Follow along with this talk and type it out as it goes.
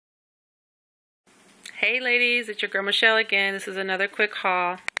Hey ladies, it's your girl Michelle again. This is another quick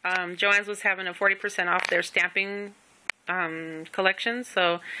haul. JOANN'S was having a 40% off their stamping collection,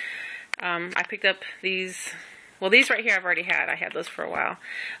 so I picked up these. Well, these right here I've already had. I had those for a while.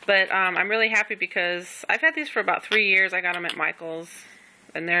 But I'm really happy because I've had these for about 3 years. I got them at Michael's,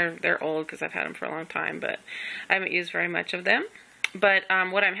 and they're old because I've had them for a long time, but I haven't used very much of them. But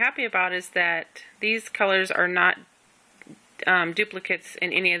what I'm happy about is that these colors are not duplicates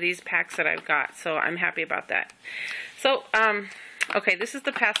in any of these packs that I've got, so I'm happy about that. So okay, this is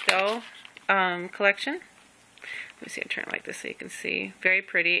the pastel collection. Let me see, I'm turning it like this so you can see. Very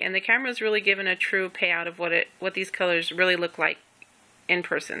pretty, and the camera's really given a true payout of what these colors really look like in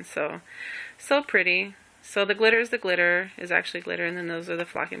person. So pretty. So the glitter is actually glitter, and then those are the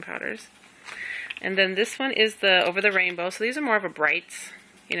flocking powders. And then this one is the over the rainbow. So these are more of a brights,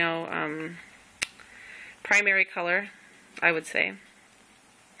 you know, primary color, I would say.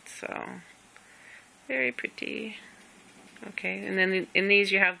 So very pretty. Okay, and then in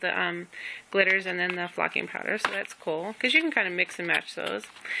these you have the glitters and then the flocking powder, so that's cool because you can kind of mix and match those.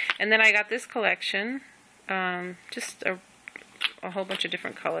 And then I got this collection, just a whole bunch of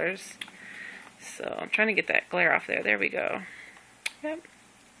different colors. So I'm trying to get that glare off there. There we go. Yep.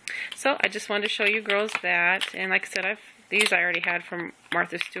 So I just wanted to show you girls that, and like I said, these I already had from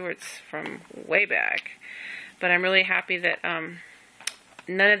Martha Stewart's from way back. But I'm really happy that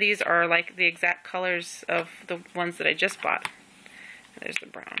none of these are like the exact colors of the ones that I just bought. There's the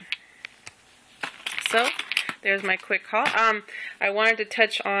brown. So there's my quick haul. I wanted to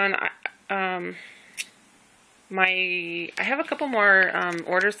touch on I have a couple more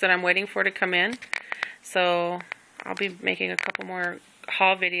orders that I'm waiting for to come in. So I'll be making a couple more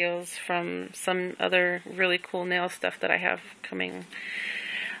haul videos from some other really cool nail stuff that I have coming.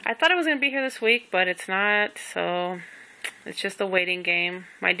 I thought it was going to be here this week, but it's not, so it's just a waiting game.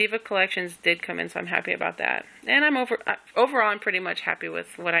 My Diva collections did come in, so I'm happy about that. And I'm overall, I'm pretty much happy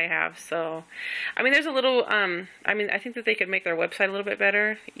with what I have. So, I mean, there's a little, I mean, I think that they could make their website a little bit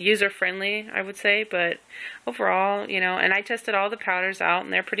better, user-friendly, I would say, but overall, you know, and I tested all the powders out,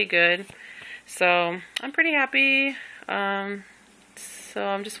 and they're pretty good. So, I'm pretty happy. So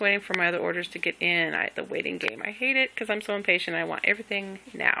I'm just waiting for my other orders to get in. The waiting game. I hate it because I'm so impatient. I want everything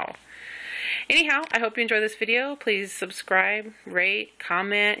now. Anyhow, I hope you enjoyed this video. Please subscribe, rate,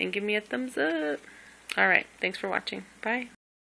 comment, and give me a thumbs up. Alright, thanks for watching. Bye.